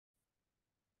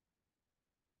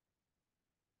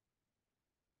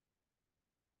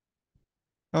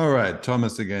All right,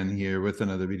 Thomas again here with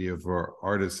another video for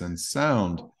Artisan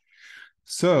Sound.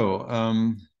 So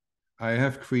I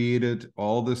have created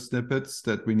all the snippets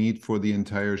that we need for the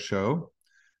entire show.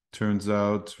 Turns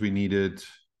out we needed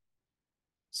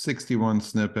 61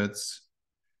 snippets,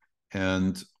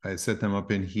 and I set them up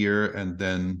in here and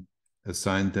then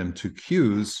assigned them to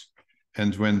cues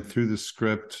and went through the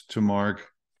script to mark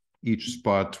each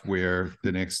spot where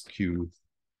the next cue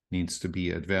needs to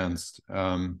be advanced.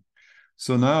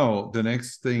 So now the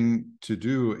next thing to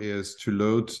do is to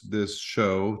load this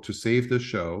show, to save the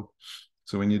show.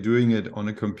 So when you're doing it on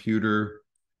a computer,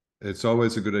 it's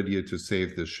always a good idea to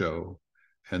save the show.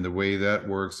 And the way that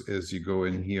works is you go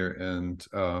in here and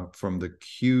from the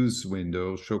cues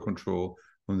window, show control,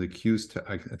 from the cues,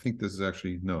 I think this is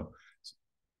actually, no.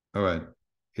 All right,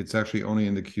 it's actually only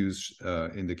in the cues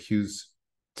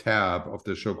tab of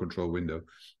the show control window.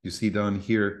 You see down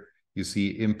here, you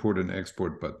see import and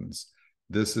export buttons.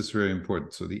 This is very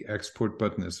important. So the export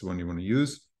button is the one you want to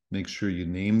use. Make sure you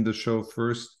name the show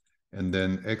first and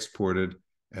then export it.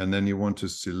 And then you want to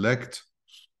select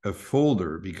a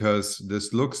folder because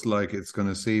this looks like it's going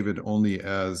to save it only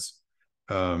as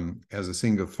a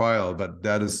single file, but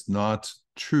that is not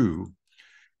true.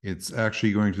 It's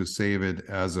actually going to save it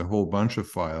as a whole bunch of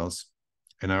files.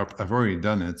 And I've already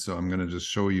done it, so I'm going to just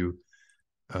show you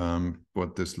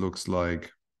what this looks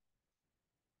like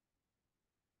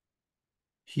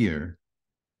here.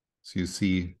 So you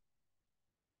see,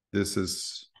 this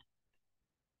is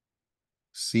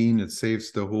scene. It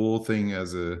saves the whole thing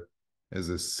as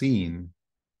a scene.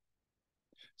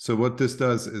 So what this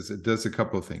does is it does a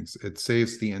couple of things. It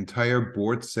saves the entire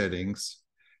board settings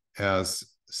as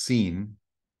scene.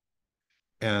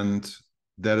 And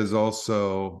that is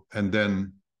also, and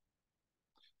then,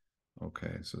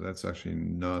 okay, so that's actually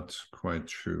not quite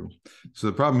true. So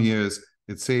the problem here is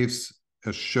it saves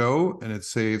a show and it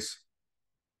saves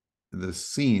the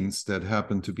scenes that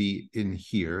happen to be in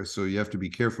here. So you have to be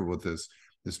careful with this.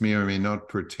 This may or may not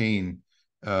pertain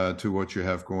to what you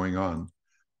have going on.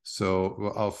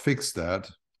 So I'll fix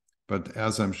that. But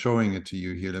as I'm showing it to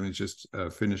you here, let me just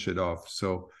finish it off.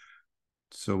 So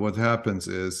what happens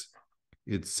is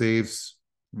it saves,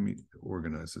 let me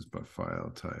organize this by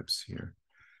file types here.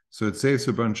 So it saves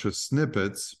a bunch of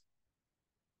snippets,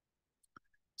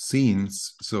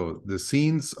 scenes. So the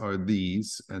scenes are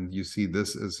these, and you see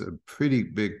this is a pretty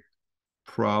big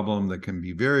problem that can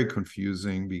be very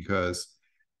confusing because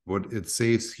what it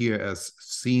saves here as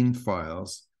scene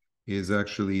files is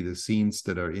actually the scenes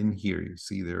that are in here. You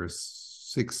see there's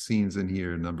 6 scenes in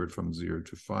here numbered from 0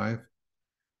 to 5.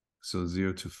 So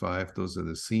 0 to 5, those are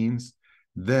the scenes.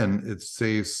 Then it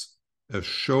saves a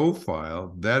show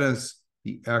file. That is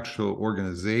the actual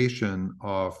organization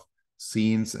of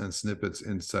scenes and snippets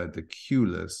inside the cue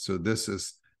list. So this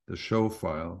is the show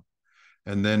file.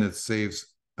 And then it saves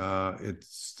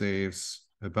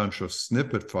a bunch of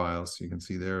snippet files. You can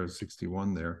see there are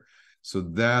 61 there. So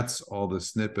that's all the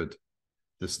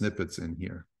snippets in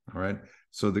here. All right.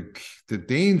 So the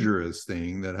dangerous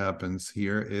thing that happens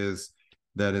here is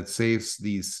that it saves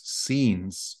these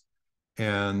scenes.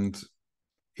 And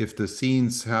if the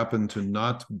scenes happen to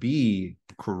not be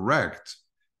correct,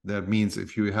 that means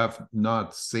if you have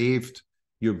not saved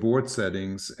your board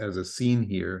settings as a scene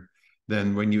here,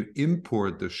 then when you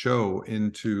import the show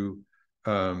into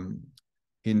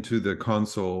the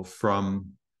console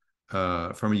from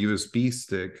a USB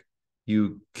stick,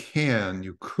 you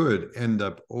could end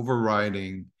up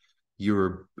overriding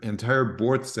your entire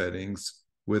board settings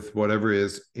with whatever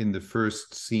is in the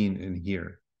first scene in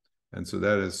here. And so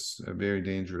that is a very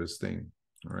dangerous thing.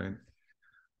 All right.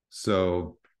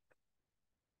 So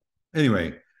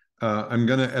anyway,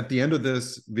 at the end of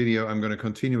this video, I'm going to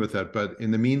continue with that. But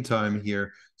in the meantime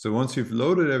here, so once you've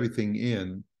loaded everything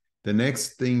in, the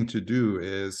next thing to do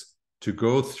is to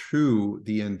go through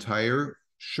the entire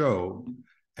show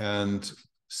and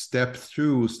step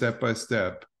by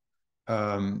step,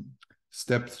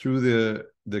 step through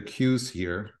the cues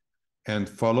here and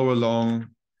follow along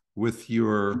with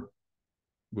your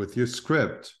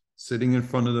script sitting in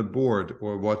front of the board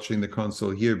or watching the console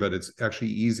here, but it's actually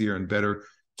easier and better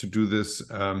to do this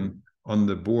on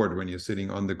the board when you're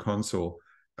sitting on the console,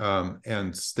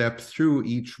 and step through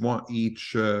each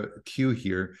cue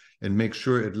here and make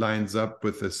sure it lines up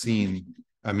with the scene.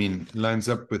 Lines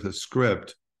up with the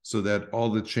script so that all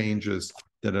the changes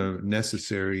that are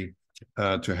necessary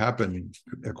to happen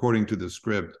according to the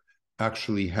script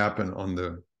actually happen on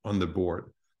the board.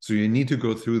 So you need to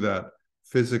go through that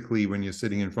physically when you're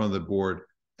sitting in front of the board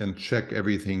and check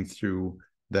everything through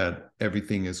that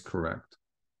everything is correct.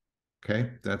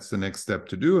 Okay, that's the next step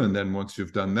to do. And then once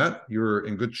you've done that, you're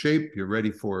in good shape. You're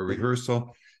ready for a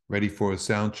rehearsal, ready for a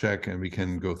sound check, and we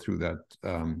can go through that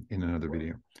in another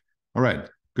video. All right,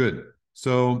 good.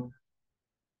 So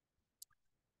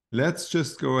let's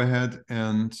just go ahead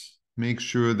and make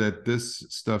sure that this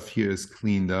stuff here is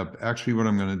cleaned up. Actually, what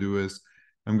I'm going to do is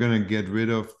I'm going to get rid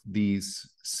of these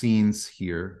scenes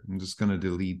here. I'm just going to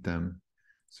delete them.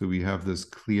 So we have this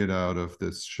cleared out of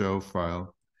this show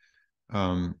file.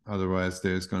 Otherwise,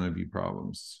 there's going to be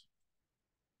problems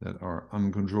that are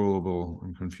uncontrollable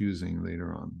and confusing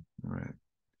later on. All right.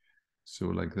 So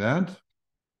like that.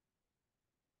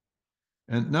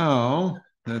 And now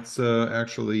let's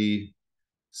actually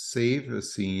save a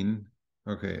scene.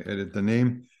 Okay, edit the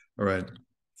name. All right.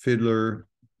 Fiddler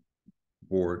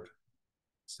board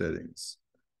settings.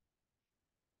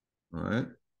 All right.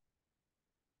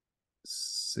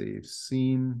 Save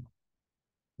scene.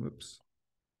 Whoops.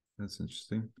 That's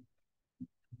interesting.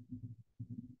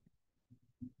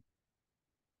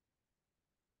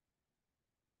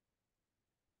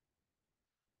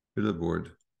 Fiddler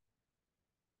board.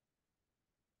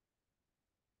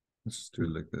 Let's just do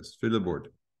it like this. Fiddler board.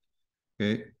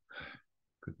 Okay.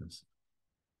 Goodness.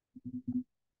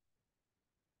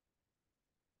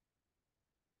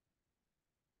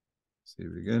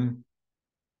 Save it again.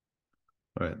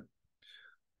 All right.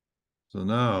 So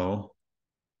now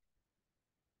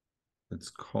let's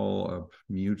call up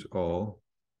mute all.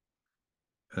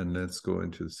 And let's go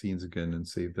into the scenes again and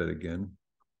save that again.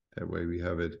 That way we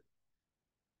have it.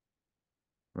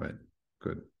 Right.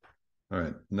 Good. All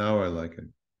right. Now I like it.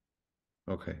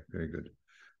 Okay. Very good.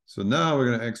 So now we're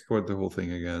going to export the whole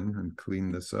thing again and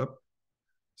clean this up.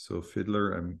 So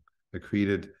Fiddler, I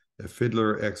created a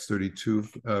Fiddler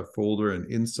X32 folder, and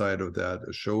inside of that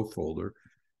a show folder.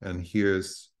 And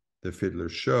here's the Fiddler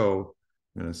show.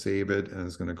 I'm going to save it, and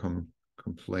it's going to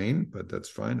complain, but that's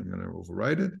fine. I'm going to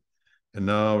override it. And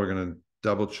now we're going to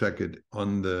double check it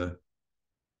on the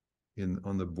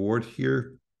board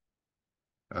here.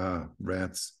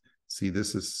 Rats. See,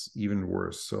 this is even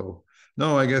worse. So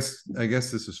no, I guess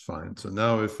this is fine. So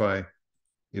now if I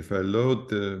load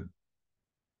the,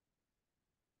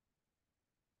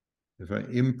 if I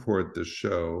import the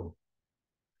show,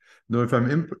 no, if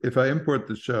I import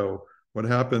the show, what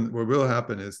will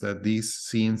happen is that these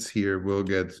scenes here will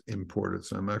get imported.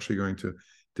 So I'm actually going to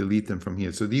delete them from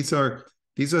here. So these are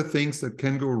things that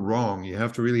can go wrong. You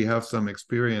have to really have some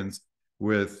experience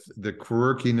with the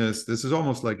quirkiness. This is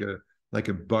almost like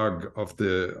a bug of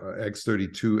the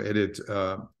X32 edit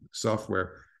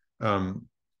software.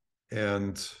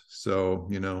 And so,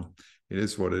 you know, it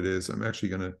is what it is. I'm actually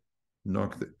going to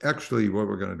actually what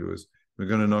we're going to do is we're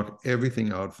going to knock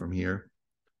everything out from here,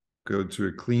 go to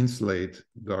a clean slate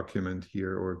document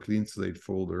here, or a clean slate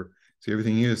folder. See,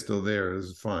 everything here is still there. This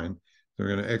is fine. So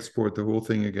we're going to export the whole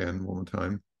thing again one more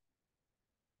time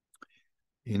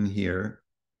in here,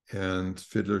 and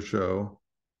Fiddler show.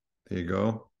 There you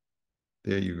go.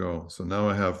 There you go. So now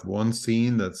I have one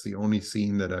scene. That's the only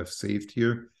scene that I've saved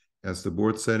here as the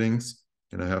board settings.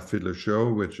 And I have Fiddler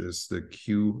show, which is the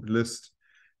cue list.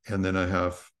 And then I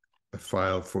have a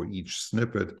file for each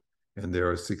snippet. And there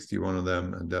are 61 of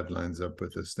them. And that lines up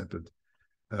with the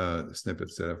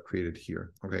snippets that I've created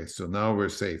here. Okay, so now we're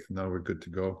safe. Now we're good to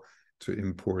go to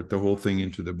import the whole thing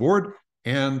into the board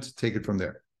and take it from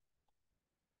there.